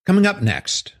Coming up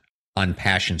next on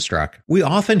Passion Struck, we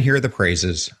often hear the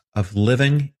praises of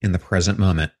living in the present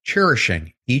moment,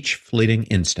 cherishing each fleeting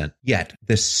instant. Yet,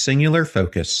 this singular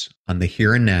focus on the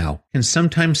here and now can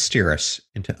sometimes steer us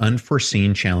into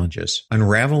unforeseen challenges,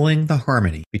 unraveling the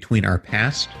harmony between our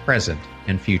past, present,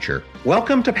 and future.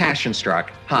 Welcome to Passion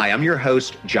Struck. Hi, I'm your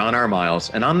host, John R. Miles,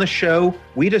 and on the show,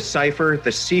 we decipher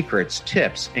the secrets,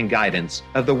 tips, and guidance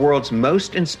of the world's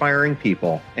most inspiring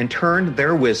people and turn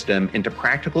their wisdom into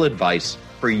practical advice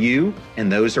for you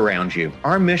and those around you.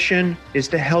 Our mission is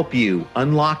to help you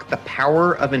unlock the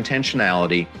power of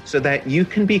intentionality so that you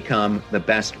can become the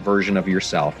best version of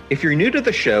yourself. If you're new to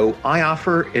the show, I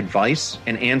offer advice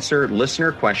and answer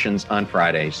listener questions on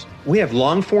Fridays. We have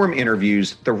long-form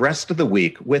interviews the rest of the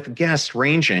week with guests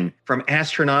ranging from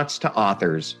astronauts to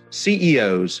authors,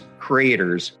 CEOs,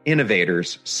 creators,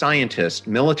 innovators, scientists,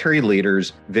 military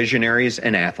leaders, visionaries,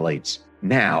 and athletes.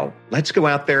 Now, let's go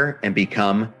out there and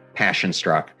become Passion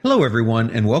Struck. Hello, everyone,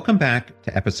 and welcome back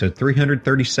to episode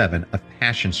 337 of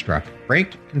Passion Struck,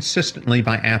 ranked consistently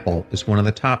by Apple as one of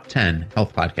the top 10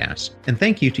 health podcasts. And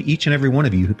thank you to each and every one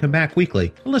of you who come back weekly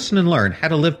to listen and learn how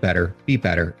to live better, be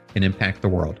better, and impact the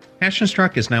world. Passion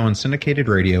Struck is now on syndicated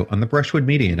radio on the Brushwood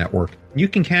Media Network. You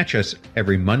can catch us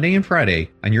every Monday and Friday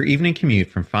on your evening commute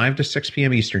from 5 to 6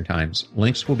 p.m. Eastern Times.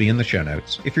 Links will be in the show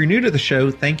notes. If you're new to the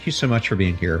show, thank you so much for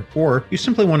being here. Or you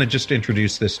simply want to just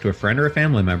introduce this to a friend or a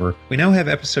family member, we now have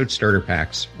episode starter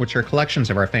packs, which are collections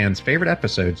of our fans' favorite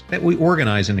episodes that we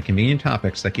organize into convenient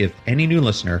topics that give any new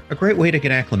listener a great way to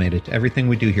get acclimated to everything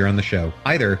we do here on the show.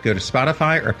 Either go to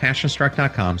Spotify or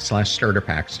passionstruck.com/starter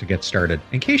packs to get started.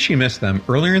 In case you missed them,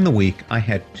 earlier in the week, I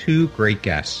had two great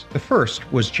guests. The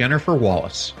first was Jennifer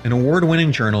Wallace, an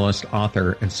award-winning journalist,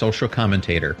 author, and social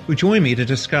commentator, who joined me to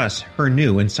discuss her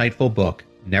new insightful book,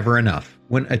 Never Enough: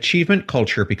 When Achievement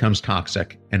Culture Becomes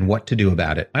Toxic and What to Do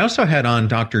About It. I also had on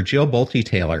Dr. Jill Bolte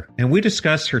Taylor, and we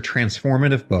discussed her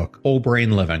transformative book, Whole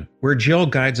Brain Living, where Jill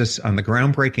guides us on the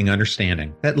groundbreaking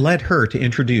understanding that led her to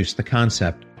introduce the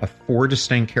concept of four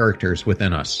distinct characters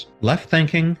within us: left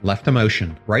thinking, left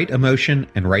emotion,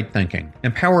 and right thinking,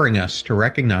 empowering us to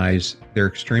recognize their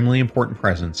extremely important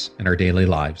presence in our daily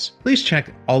lives. Please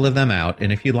check all of them out,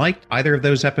 and if you liked either of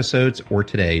those episodes or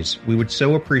today's, we would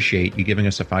so appreciate you giving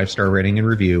us a 5-star rating and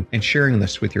review and sharing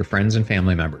this with your friends and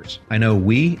family members. I know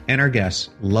we and our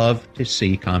guests love to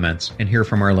see comments and hear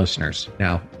from our listeners.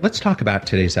 Now, let's talk about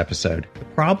today's episode. The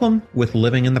problem with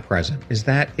living in the present is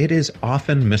that it is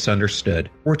often misunderstood.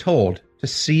 We're told to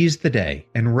seize the day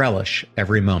and relish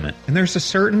every moment. And there's a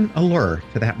certain allure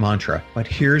to that mantra. But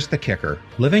here's the kicker.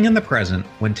 Living in the present,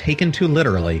 when taken too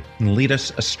literally, can lead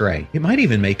us astray. It might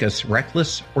even make us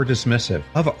reckless or dismissive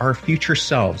of our future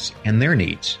selves and their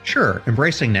needs. Sure,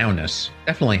 embracing nowness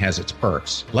definitely has its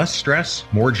perks. Less stress,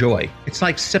 more joy. It's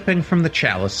like sipping from the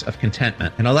chalice of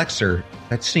contentment, an elixir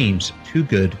that seems too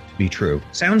good to be true.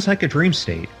 Sounds like a dream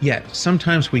state, yet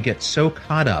sometimes we get so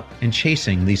caught up in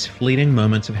chasing these fleeting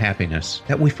moments of happiness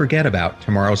that we forget about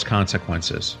tomorrow's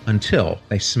consequences until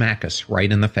they smack us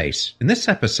right in the face. In this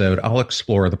episode, I'll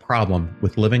explore the problem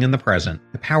with living in the present,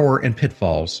 the power and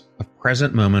pitfalls of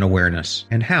present moment awareness,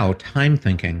 and how time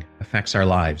thinking affects our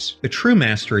lives. The true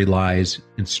mastery lies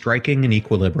in striking an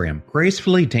equilibrium,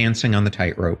 gracefully dancing on the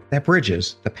tightrope that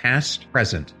bridges the past,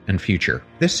 present, and future.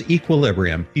 This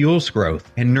equilibrium fuels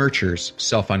growth and nurtures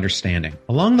self-understanding.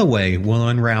 Along the way, we'll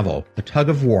unravel the tug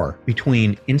of war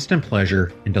between instant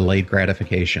pleasure and delayed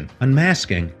gratification,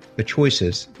 unmasking the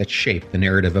choices that shape the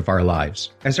narrative of our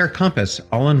lives. As our compass,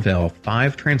 I'll unveil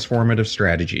 5 transformative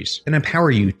strategies that empower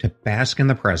you to bask in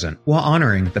the present while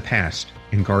honoring the past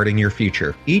and guarding your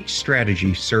future. Each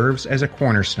strategy serves as a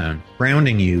cornerstone,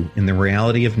 grounding you in the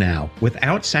reality of now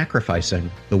without sacrificing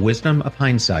the wisdom of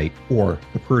hindsight or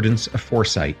the prudence of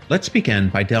foresight. Let's begin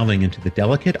by delving into the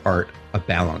delicate art of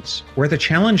balance, where the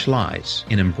challenge lies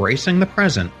in embracing the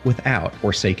present without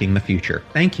forsaking the future.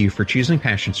 Thank you for choosing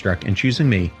Passion Struck and choosing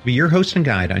me to be your host and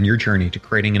guide on your journey to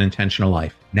creating an intentional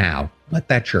life. Now, let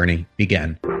that journey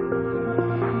begin.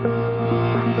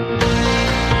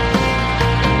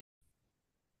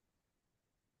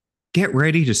 Get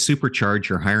ready to supercharge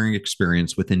your hiring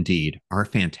experience with Indeed, our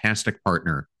fantastic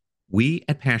partner. We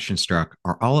at Passion Struck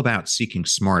are all about seeking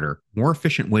smarter, more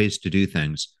efficient ways to do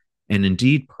things, and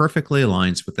Indeed perfectly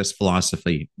aligns with this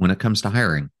philosophy when it comes to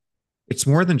hiring. It's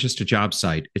more than just a job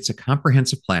site, it's a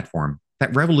comprehensive platform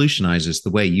that revolutionizes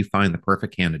the way you find the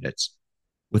perfect candidates.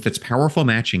 With its powerful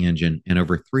matching engine and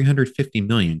over 350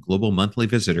 million global monthly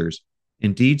visitors,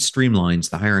 Indeed streamlines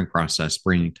the hiring process,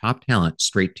 bringing top talent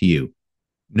straight to you.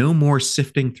 No more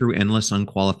sifting through endless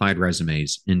unqualified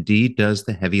resumes. Indeed does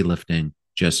the heavy lifting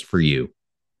just for you.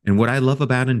 And what I love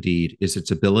about Indeed is its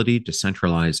ability to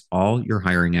centralize all your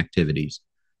hiring activities,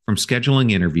 from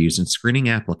scheduling interviews and screening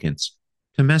applicants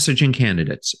to messaging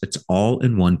candidates. It's all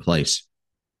in one place.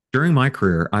 During my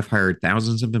career, I've hired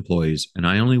thousands of employees, and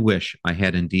I only wish I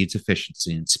had Indeed's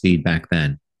efficiency and speed back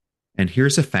then. And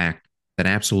here's a fact that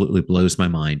absolutely blows my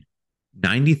mind: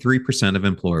 93% of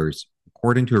employers,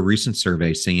 according to a recent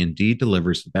survey, say Indeed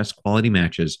delivers the best quality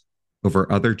matches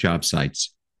over other job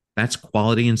sites. That's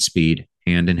quality and speed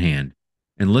hand in hand.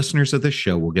 And listeners of this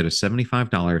show will get a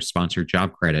 $75 sponsored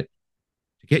job credit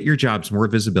to get your jobs more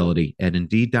visibility at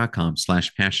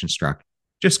Indeed.com/PassionStruck.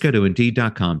 Just go to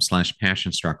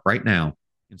Indeed.com/PassionStruck right now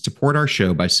and support our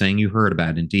show by saying you heard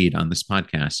about Indeed on this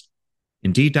podcast.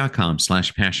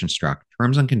 Indeed.com/PassionStruck.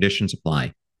 Terms and conditions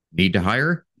apply. Need to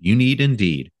hire? You need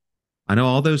Indeed. I know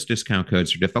all those discount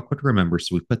codes are difficult to remember,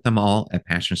 so we put them all at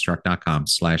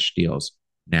PassionStruck.com/deals.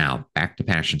 Now, back to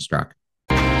PassionStruck.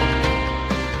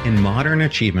 In modern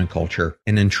achievement culture,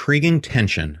 an intriguing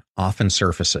tension often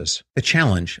surfaces: the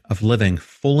challenge of living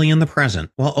fully in the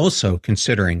present while also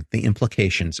considering the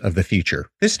implications of the future.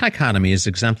 This dichotomy is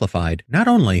exemplified not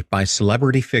only by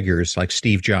celebrity figures like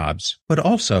Steve Jobs, but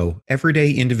also everyday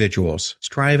individuals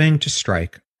striving to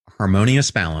strike harmonious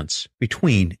balance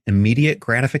between immediate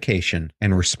gratification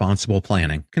and responsible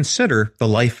planning. Consider the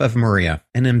life of Maria,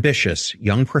 an ambitious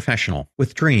young professional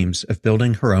with dreams of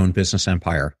building her own business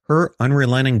empire. Her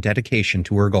unrelenting dedication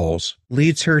to her goals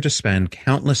leads her to spend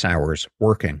countless hours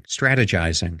working,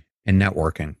 strategizing, and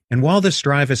networking. And while this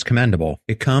drive is commendable,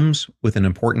 it comes with an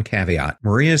important caveat.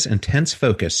 Maria's intense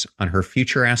focus on her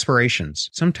future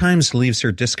aspirations sometimes leaves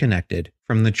her disconnected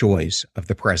from the joys of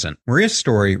the present. Maria's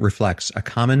story reflects a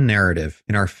common narrative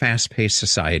in our fast-paced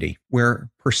society,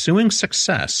 where pursuing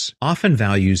success often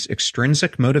values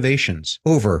extrinsic motivations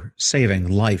over saving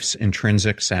life's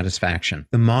intrinsic satisfaction.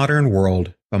 The modern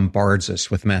world bombards us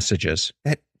with messages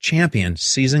that champion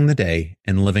seizing the day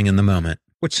and living in the moment,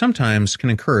 which sometimes can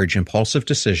encourage impulsive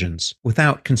decisions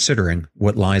without considering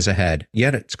what lies ahead.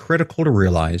 Yet it's critical to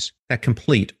realize that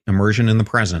complete immersion in the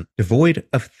present, devoid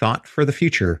of thought for the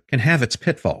future, can have its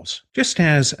pitfalls. Just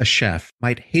as a chef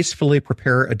might hastily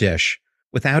prepare a dish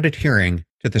without adhering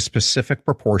to the specific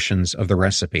proportions of the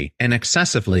recipe, an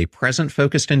excessively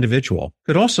present-focused individual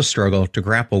could also struggle to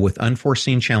grapple with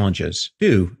unforeseen challenges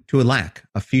due to a lack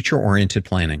of future-oriented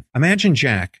planning. Imagine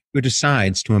Jack, who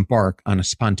decides to embark on a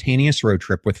spontaneous road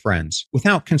trip with friends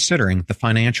without considering the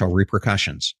financial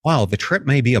repercussions. While the trip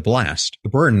may be a blast, the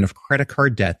burden of credit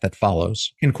card debt that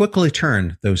follows can quickly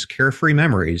turn those carefree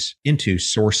memories into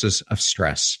sources of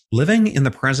stress. Living in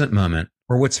the present moment,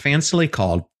 or what's fancily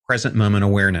called present moment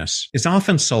awareness, is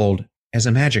often sold as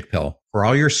a magic pill for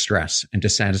all your stress and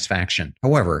dissatisfaction.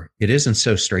 However, it isn't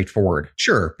so straightforward.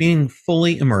 Sure, being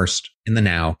fully immersed in the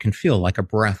now can feel like a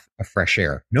breath of fresh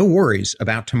air. No worries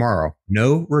about tomorrow,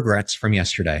 no regrets from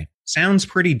yesterday. Sounds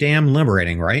pretty damn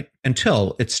liberating, right?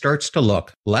 Until it starts to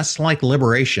look less like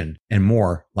liberation and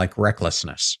more like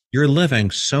recklessness. You're living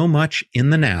so much in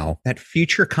the now that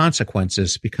future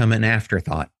consequences become an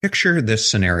afterthought. Picture this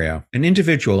scenario: an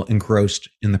individual engrossed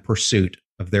in the pursuit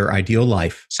of their ideal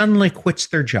life suddenly quits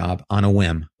their job on a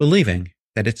whim, believing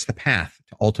that it's the path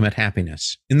to ultimate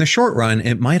happiness. In the short run,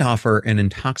 it might offer an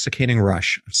intoxicating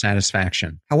rush of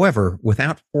satisfaction. However,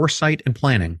 without foresight and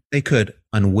planning, they could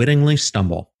unwittingly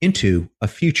stumble into a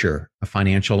future of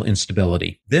financial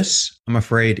instability. This, I'm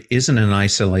afraid, isn't an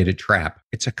isolated trap.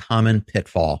 It's a common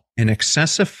pitfall. An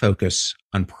excessive focus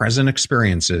on present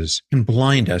experiences can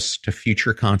blind us to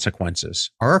future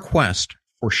consequences. Our quest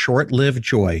for short-lived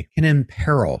joy can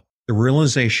imperil the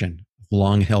realization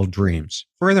long-held dreams.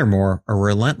 Furthermore, a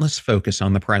relentless focus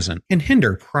on the present can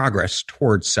hinder progress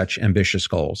towards such ambitious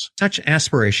goals. Such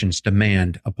aspirations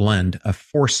demand a blend of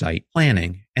foresight,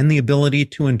 planning, and the ability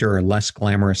to endure less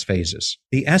glamorous phases.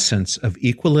 The essence of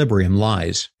equilibrium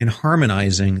lies in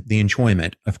harmonizing the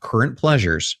enjoyment of current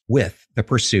pleasures with the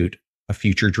pursuit of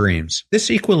future dreams.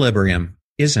 This equilibrium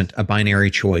isn't a binary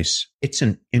choice. It's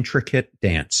an intricate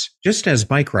dance. Just as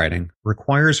bike riding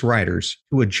requires riders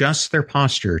to adjust their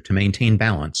posture to maintain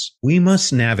balance, we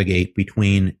must navigate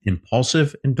between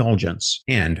impulsive indulgence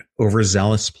and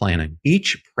overzealous planning.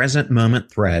 Each present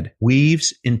moment thread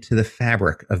weaves into the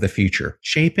fabric of the future,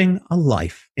 shaping a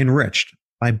life enriched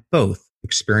by both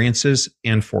experiences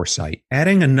and foresight.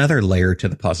 Adding another layer to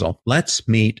the puzzle, let's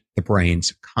meet the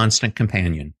brain's constant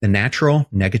companion, the natural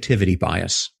negativity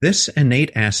bias. This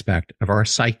innate aspect of our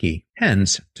psyche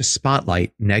tends to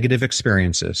spotlight negative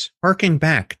experiences, harking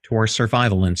back to our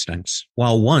survival instincts.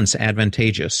 While once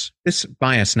advantageous, this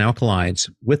bias now collides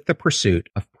with the pursuit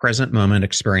of present moment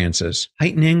experiences,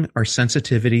 heightening our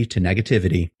sensitivity to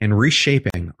negativity and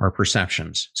reshaping our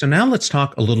perceptions. So now let's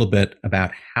talk a little bit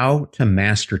about how to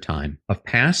master time of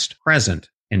past, present,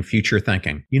 and future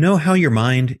thinking. You know how your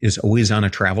mind is always on a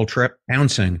travel trip,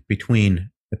 bouncing between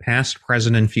the past,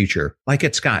 present, and future, like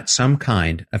it's got some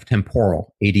kind of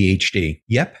temporal ADHD.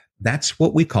 Yep, that's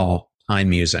what we call time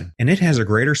musing, and it has a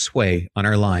greater sway on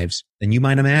our lives than you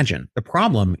might imagine. The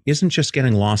problem isn't just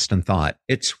getting lost in thought,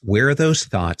 it's where those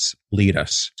thoughts lead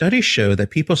us. Studies show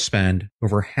that people spend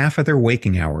over half of their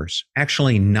waking hours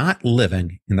actually not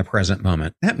living in the present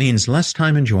moment. That means less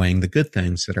time enjoying the good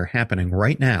things that are happening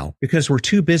right now because we're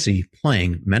too busy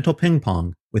playing mental ping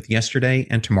pong with yesterday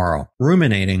and tomorrow.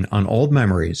 Ruminating on old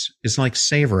memories is like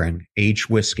savoring aged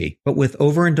whiskey, but with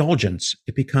overindulgence,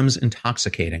 it becomes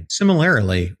intoxicating.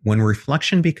 Similarly, when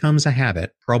reflection becomes a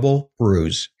habit, trouble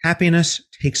brews. Happiness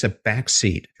takes a back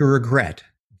seat to regret,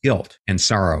 guilt, and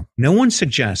sorrow. No one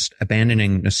suggests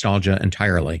abandoning nostalgia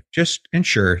entirely. Just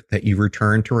ensure that you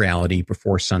return to reality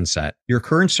before sunset. Your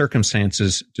current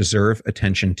circumstances deserve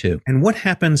attention too. And what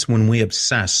happens when we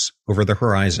obsess over the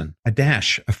horizon? A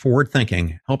dash of forward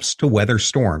thinking helps to weather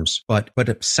storms, but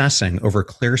obsessing over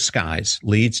clear skies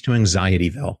leads to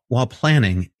anxietyville. While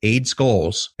planning aids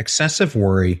goals, excessive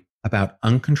worry about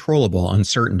uncontrollable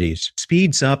uncertainties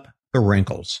speeds up the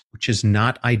wrinkles, which is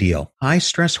not ideal. High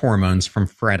stress hormones from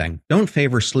fretting don't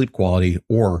favor sleep quality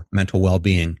or mental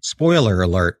well-being. Spoiler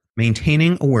alert,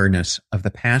 maintaining awareness of the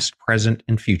past, present,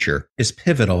 and future is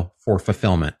pivotal for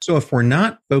fulfillment. So if we're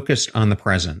not focused on the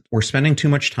present, we're spending too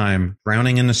much time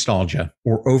drowning in nostalgia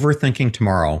or overthinking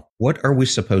tomorrow, what are we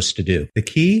supposed to do? The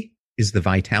key is the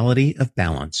vitality of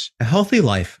balance. A healthy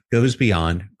life goes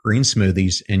beyond green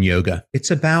smoothies and yoga.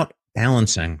 It's about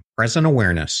balancing present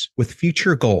awareness with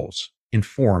future goals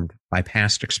informed by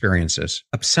past experiences.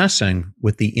 Obsessing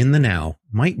with the in the now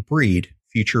might breed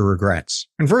future regrets.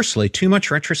 Conversely, too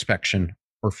much retrospection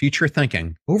or future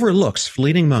thinking overlooks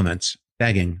fleeting moments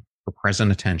begging for present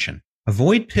attention.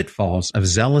 Avoid pitfalls of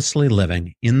zealously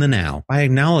living in the now by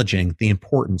acknowledging the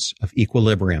importance of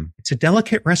equilibrium. It's a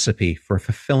delicate recipe for a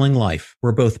fulfilling life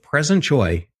where both present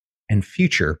joy and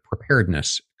future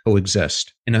preparedness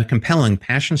coexist. In a compelling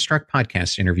Passion Struck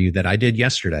podcast interview that I did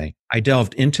yesterday, I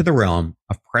delved into the realm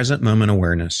of present moment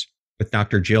awareness with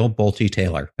Dr. Jill Bolte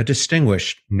Taylor, a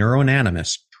distinguished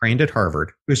neuroanatomist trained at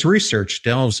Harvard, whose research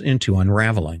delves into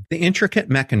unraveling the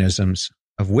intricate mechanisms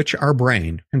of which our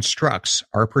brain constructs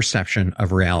our perception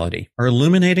of reality. Our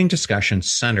illuminating discussion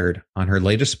centered on her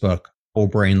latest book, Whole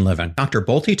Brain Living. Dr.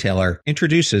 Bolte Taylor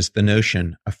introduces the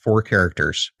notion of 4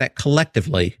 characters that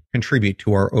collectively contribute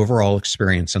to our overall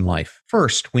experience in life.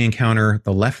 First, we encounter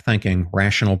the left-thinking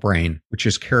rational brain, which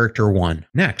is character 1.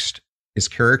 Next is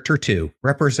character 2,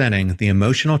 representing the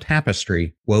emotional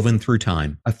tapestry woven through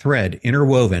time, a thread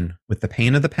interwoven with the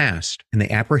pain of the past and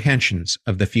the apprehensions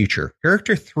of the future.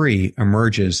 Character 3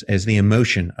 emerges as the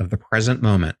emotion of the present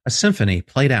moment, a symphony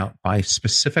played out by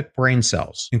specific brain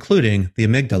cells, including the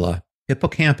amygdala,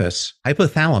 hippocampus,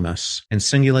 hypothalamus, and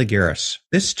cingula gyrus.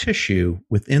 This tissue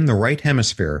within the right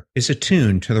hemisphere is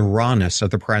attuned to the rawness of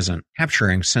the present,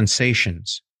 capturing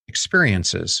sensations,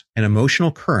 experiences, and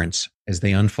emotional currents as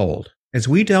they unfold. As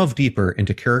we delve deeper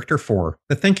into character 4,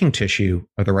 the thinking tissue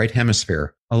of the right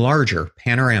hemisphere, a larger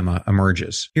panorama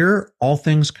emerges. Here, all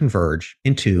things converge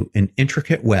into an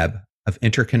intricate web of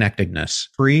interconnectedness,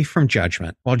 free from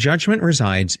judgment. While judgment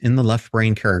resides in the left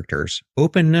brain characters,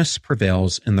 openness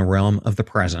prevails in the realm of the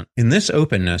present. In this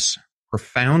openness,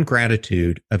 profound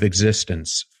gratitude of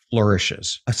existence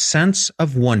flourishes, a sense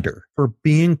of wonder for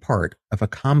being part of a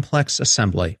complex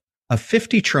assembly of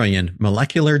 50 trillion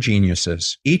molecular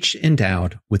geniuses, each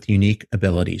endowed with unique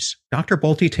abilities. Dr.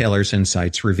 Bolte Taylor's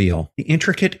insights reveal the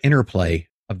intricate interplay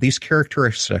of these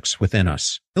characteristics within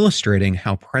us, illustrating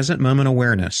how present moment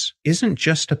awareness isn't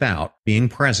just about being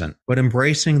present, but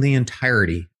embracing the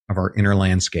entirety of our inner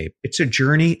landscape. It's a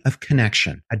journey of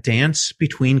connection, a dance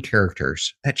between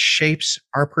characters that shapes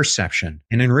our perception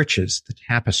and enriches the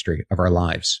tapestry of our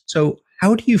lives. So,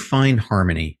 how do you find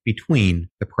harmony between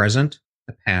the present,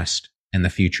 the past, and the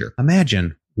future?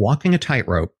 Imagine walking a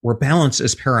tightrope where balance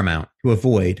is paramount to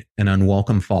avoid an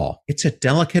unwelcome fall. It's a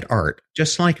delicate art,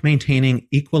 just like maintaining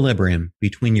equilibrium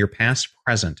between your past,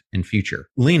 present, and future.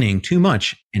 Leaning too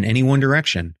much in any one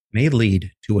direction may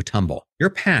lead to a tumble. Your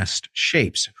past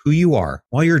shapes who you are,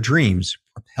 while your dreams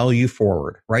propel you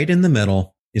forward. Right in the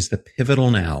middle is the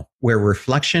pivotal now, where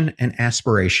reflection and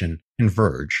aspiration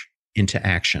converge into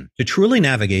action. To truly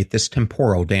navigate this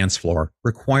temporal dance floor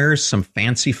requires some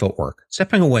fancy footwork,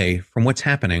 stepping away from what's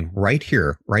happening right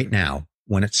here, right now,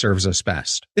 when it serves us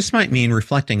best. This might mean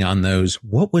reflecting on those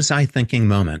 "what was I thinking"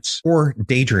 moments, or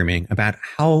daydreaming about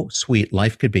how sweet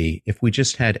life could be if we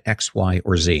just had X, Y,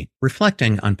 or Z.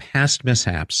 Reflecting on past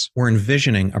mishaps or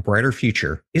envisioning a brighter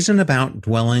future isn't about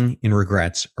dwelling in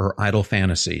regrets or idle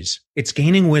fantasies. It's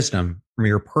gaining wisdom from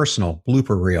your personal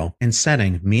blooper reel and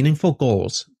setting meaningful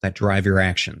goals that drive your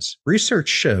actions. Research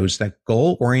shows that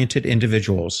goal-oriented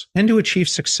individuals tend to achieve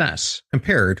success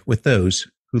compared with those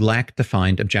who lack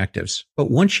defined objectives. But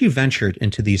once you've ventured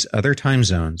into these other time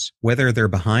zones, whether they're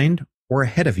behind or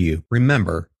ahead of you,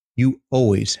 remember, you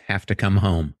always have to come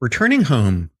home. Returning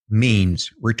home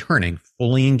means returning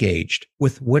fully engaged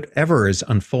with whatever is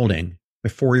unfolding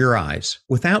before your eyes,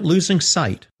 without losing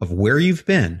sight of where you've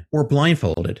been or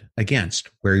blindfolded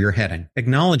against where you're heading.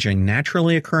 Acknowledging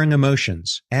naturally occurring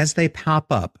emotions as they pop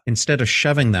up instead of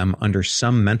shoving them under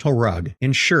some mental rug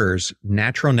ensures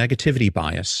natural negativity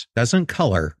bias doesn't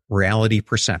color reality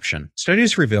perception.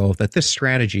 Studies reveal that this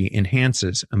strategy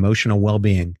enhances emotional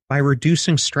well-being by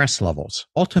reducing stress levels,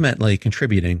 ultimately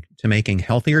contributing to making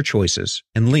healthier choices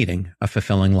and leading a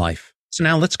fulfilling life. So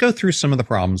now let's go through some of the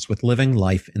problems with living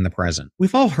life in the present.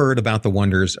 We've all heard about the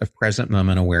wonders of present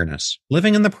moment awareness.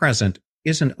 Living in the present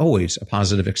isn't always a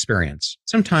positive experience.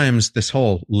 Sometimes this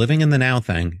whole living in the now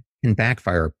thing can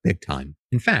backfire big time.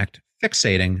 In fact,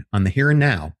 fixating on the here and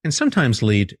now can sometimes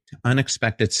lead to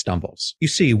unexpected stumbles. You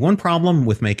see, one problem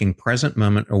with making present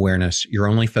moment awareness your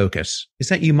only focus is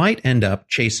that you might end up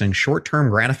chasing short-term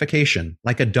gratification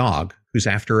like a dog who's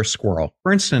after a squirrel.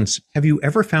 For instance, have you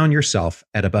ever found yourself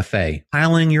at a buffet,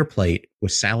 piling your plate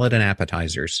with salad and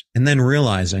appetizers, and then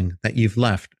realizing that you've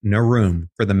left no room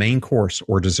for the main course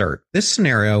or dessert? This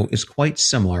scenario is quite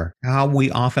similar to how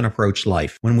we often approach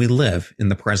life when we live in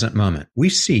the present moment. We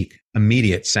seek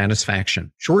immediate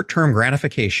satisfaction, short-term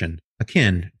gratification,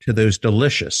 akin to those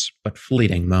delicious but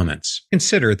fleeting moments.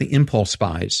 Consider the impulse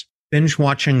buys,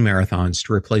 binge-watching marathons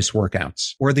to replace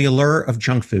workouts, or the allure of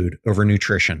junk food over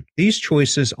nutrition. These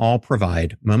choices all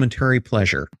provide momentary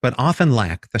pleasure, but often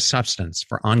lack the substance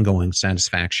for ongoing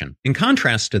satisfaction. In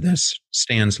contrast to this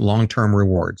stands long-term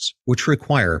rewards, which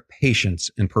require patience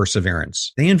and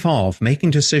perseverance. They involve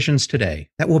making decisions today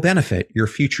that will benefit your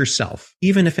future self,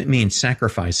 even if it means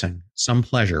sacrificing some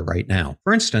pleasure right now.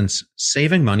 For instance,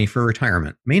 saving money for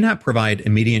retirement may not provide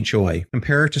immediate joy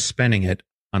compared to spending it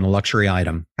on a luxury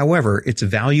item. However, its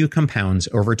value compounds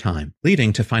over time,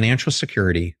 leading to financial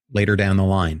security later down the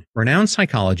line. Renowned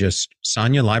psychologist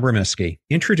Sonia Lyubomirsky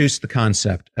introduced the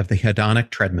concept of the hedonic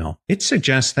treadmill. It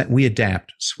suggests that we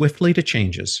adapt swiftly to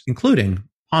changes, including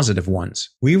positive ones.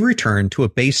 We return to a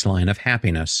baseline of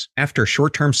happiness after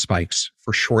short-term spikes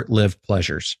for short-lived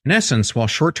pleasures. In essence, while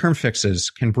short-term fixes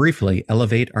can briefly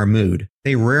elevate our mood,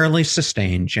 they rarely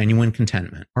sustain genuine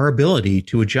contentment. Our ability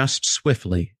to adjust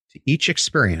swiftly to each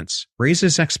experience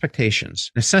raises expectations,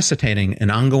 necessitating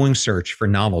an ongoing search for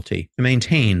novelty to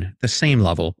maintain the same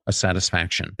level of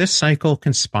satisfaction. This cycle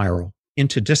can spiral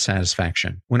into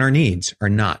dissatisfaction when our needs are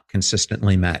not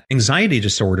consistently met. Anxiety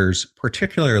disorders,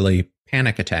 particularly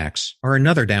panic attacks, are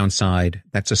another downside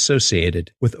that's associated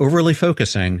with overly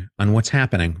focusing on what's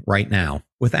happening right now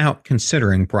without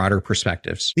considering broader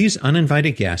perspectives. These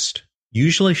uninvited guests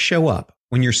usually show up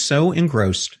when you're so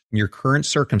engrossed in your current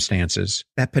circumstances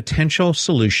that potential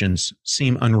solutions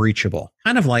seem unreachable,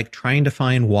 kind of like trying to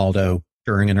find Waldo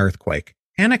during an earthquake.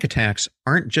 Panic attacks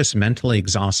aren't just mentally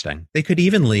exhausting. They could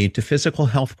even lead to physical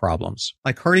health problems,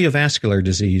 like cardiovascular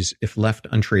disease if left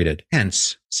untreated.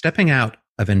 Hence, stepping out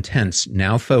of intense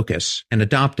now focus and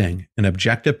adopting an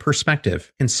objective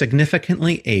perspective can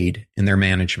significantly aid in their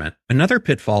management. Another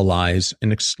pitfall lies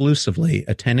in exclusively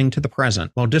attending to the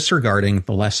present while disregarding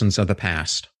the lessons of the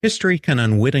past. History can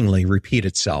unwittingly repeat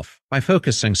itself by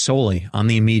focusing solely on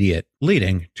the immediate,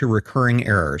 leading to recurring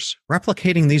errors.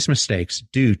 Replicating these mistakes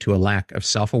due to a lack of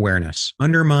self-awareness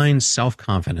undermines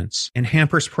self-confidence and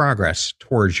hampers progress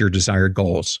towards your desired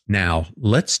goals. Now,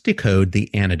 let's decode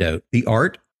the antidote, the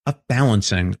art of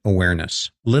balancing awareness.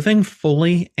 Living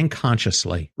fully and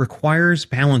consciously requires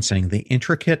balancing the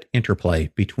intricate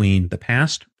interplay between the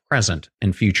past, present,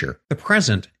 and future. The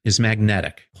present is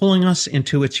magnetic, pulling us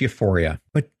into its euphoria.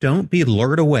 But don't be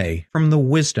lured away from the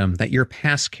wisdom that your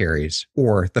past carries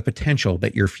or the potential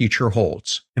that your future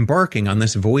holds. Embarking on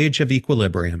this voyage of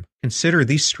equilibrium, consider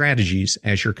these strategies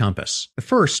as your compass. The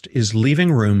first is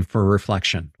leaving room for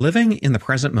reflection. Living in the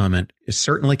present moment is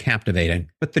certainly captivating,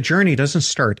 but the journey doesn't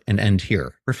start and end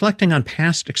here. Reflecting on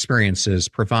past experiences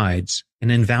provides an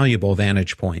invaluable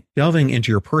vantage point. Delving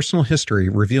into your personal history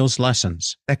reveals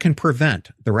lessons that can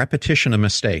prevent the repetition of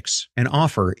mistakes and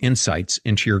offer insights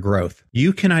into your growth.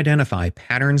 You can identify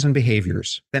patterns and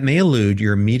behaviors that may elude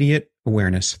your immediate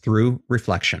awareness through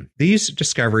reflection. These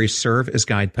discoveries serve as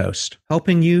guideposts,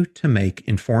 helping you to make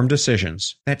informed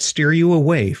decisions that steer you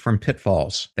away from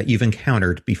pitfalls that you've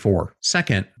encountered before.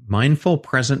 Second, mindful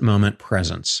present moment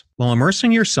presence. While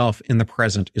immersing yourself in the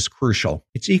present is crucial,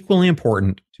 it's equally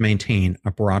important to maintain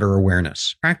a broader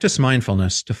awareness. Practice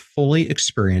mindfulness to fully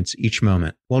experience each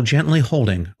moment while gently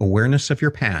holding awareness of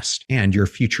your past and your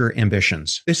future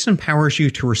ambitions. This empowers you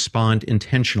to respond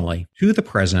intentionally to the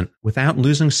present without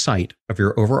losing sight of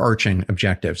your overarching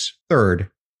objectives. Third,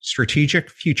 strategic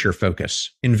future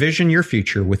focus. Envision your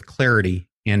future with clarity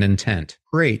and intent.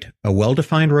 Create a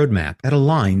well-defined roadmap that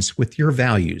aligns with your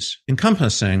values,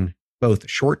 encompassing both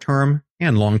short-term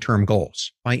and long-term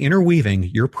goals. By interweaving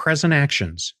your present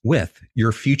actions with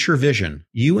your future vision,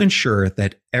 you ensure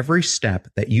that every step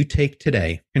that you take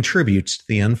today contributes to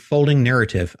the unfolding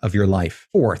narrative of your life.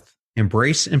 Fourth,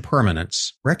 embrace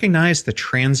impermanence. Recognize the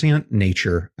transient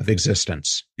nature of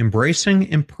existence. Embracing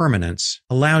impermanence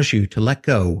allows you to let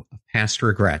go of past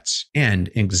regrets and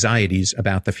anxieties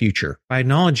about the future. By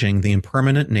acknowledging the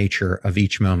impermanent nature of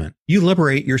each moment, you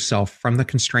liberate yourself from the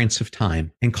constraints of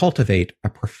time and cultivate a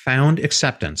profound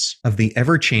acceptance of the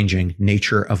ever-changing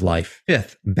nature of life.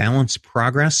 Fifth, balance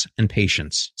progress and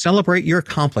patience. Celebrate your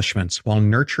accomplishments while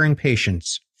nurturing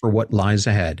patience for what lies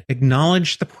ahead.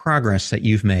 Acknowledge the progress that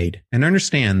you've made and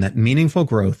understand that meaningful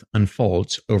growth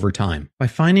unfolds over time. By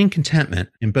finding contentment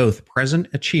in both present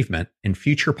achievement and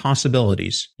future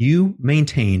possibilities, you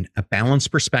maintain a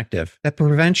balanced perspective that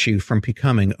prevents you from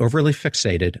becoming overly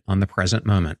fixated on the present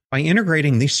moment. By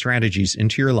integrating these strategies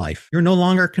into your life, you're no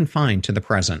longer confined to the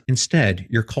present. Instead,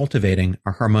 you're cultivating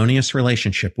a harmonious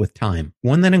relationship with time,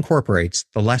 one that incorporates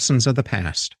the lessons of the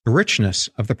past, the richness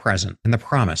of the present, and the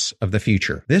promise of the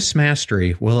future. This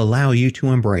mastery will allow you to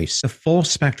embrace the full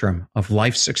spectrum of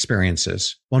life's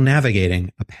experiences while navigating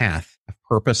a path of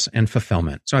purpose and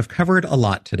fulfillment. So I've covered a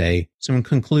lot today. So in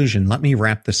conclusion, let me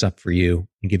wrap this up for you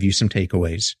and give you some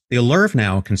takeaways. The allure of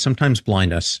now can sometimes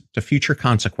blind us to future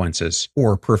consequences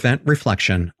or prevent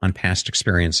reflection on past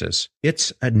experiences.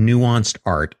 It's a nuanced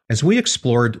art. As we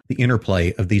explored the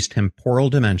interplay of these temporal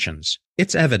dimensions,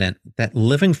 it's evident that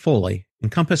living fully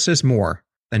encompasses more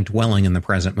than dwelling in the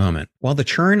present moment. While the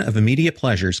churn of immediate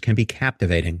pleasures can be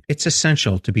captivating, it's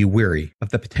essential to be wary of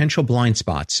the potential blind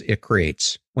spots it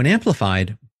creates. When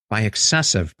amplified by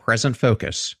excessive present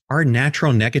focus, our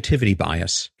natural negativity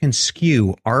bias can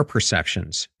skew our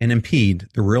perceptions and impede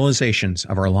the realizations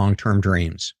of our long-term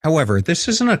dreams. However, this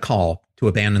isn't a call to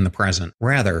abandon the present.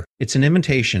 Rather, it's an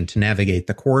invitation to navigate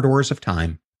the corridors of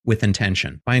time with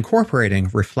intention. By incorporating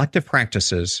reflective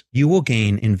practices, you will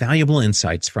gain invaluable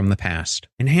insights from the past,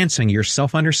 enhancing your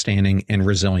self-understanding and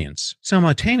resilience.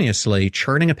 Simultaneously,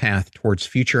 charting a path towards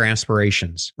future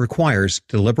aspirations requires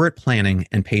deliberate planning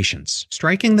and patience.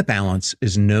 Striking the balance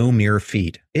is no mere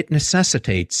feat. It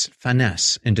necessitates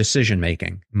finesse in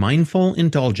decision-making, mindful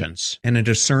indulgence, and a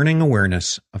discerning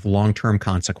awareness of long-term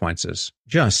consequences.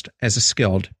 Just as a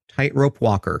skilled tightrope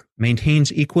walker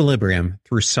maintains equilibrium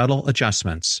through subtle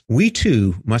adjustments, we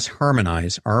too must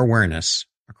harmonize our awareness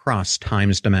across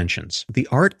time's dimensions. The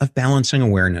art of balancing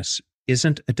awareness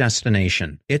isn't a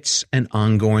destination, it's an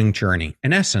ongoing journey.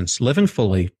 In essence, living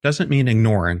fully doesn't mean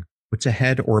ignoring what's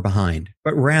ahead or behind,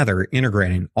 but rather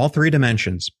integrating all three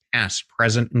dimensions, past,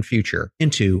 present, and future,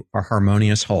 into a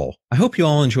harmonious whole. I hope you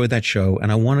all enjoyed that show,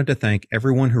 and I wanted to thank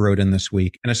everyone who wrote in this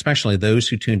week, and especially those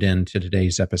who tuned in to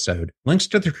today's episode. Links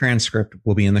to the transcript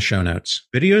will be in the show notes.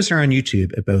 Videos are on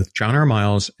YouTube at both John R.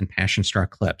 Miles and Passion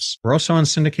Struck Clips. We're also on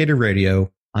syndicated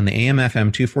radio on the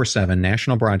AM/FM 247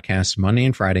 national broadcast Monday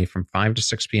and Friday from 5 to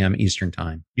 6 p.m. Eastern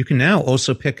Time. You can now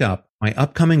also pick up my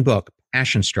upcoming book,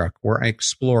 Passion Struck, where I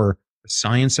explore the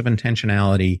science of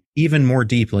intentionality even more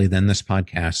deeply than this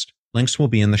podcast. Links will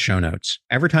be in the show notes.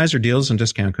 Advertiser deals and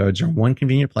discount codes are in one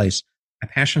convenient place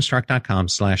at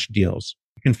passionstruck.com/deals.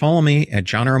 You can follow me at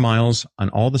John R. Miles on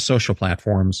all the social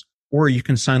platforms, or you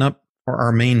can sign up for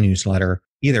our main newsletter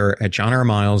either at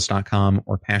johnrmiles.com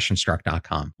or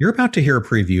passionstruck.com. You're about to hear a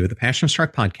preview of the Passion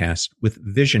Struck podcast with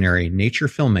visionary nature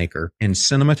filmmaker and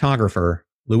cinematographer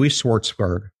Louis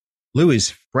Schwartzberg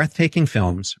Louie's breathtaking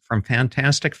films, from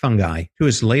Fantastic Fungi to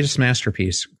his latest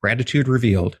masterpiece, Gratitude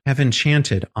Revealed, have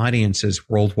enchanted audiences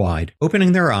worldwide,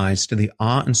 opening their eyes to the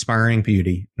awe-inspiring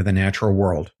beauty of the natural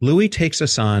world. Louie takes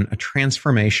us on a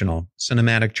transformational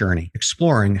cinematic journey,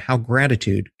 exploring how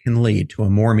gratitude can lead to a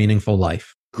more meaningful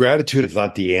life. Gratitude is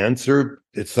not the answer.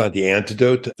 It's not the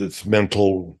antidote to this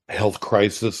mental health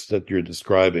crisis that you're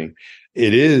describing.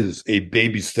 It is a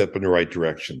baby step in the right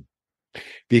direction,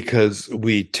 because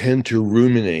we tend to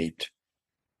ruminate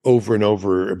over and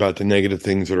over about the negative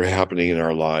things that are happening in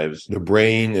our lives. The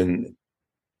brain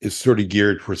is sort of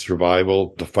geared for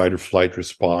survival, the fight or flight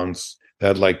response,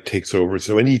 that takes over.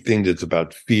 So anything that's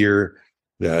about fear,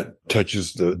 that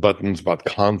touches the buttons about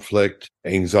conflict,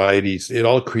 anxieties, it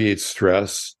all creates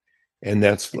stress. And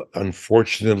that's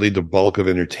unfortunately the bulk of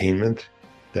entertainment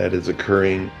that is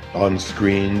occurring on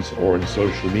screens or in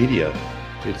social media.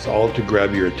 It's all to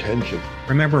grab your attention.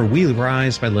 Remember, we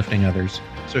rise by lifting others,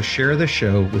 so share the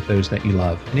show with those that you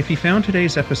love. And if you found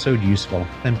today's episode useful,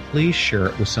 then please share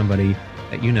it with somebody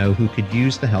that you know who could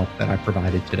use the help that I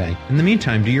provided today. In the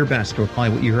meantime, do your best to apply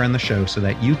what you hear on the show so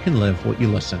that you can live what you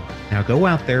listen. Now go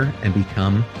out there and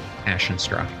become passion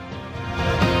struck.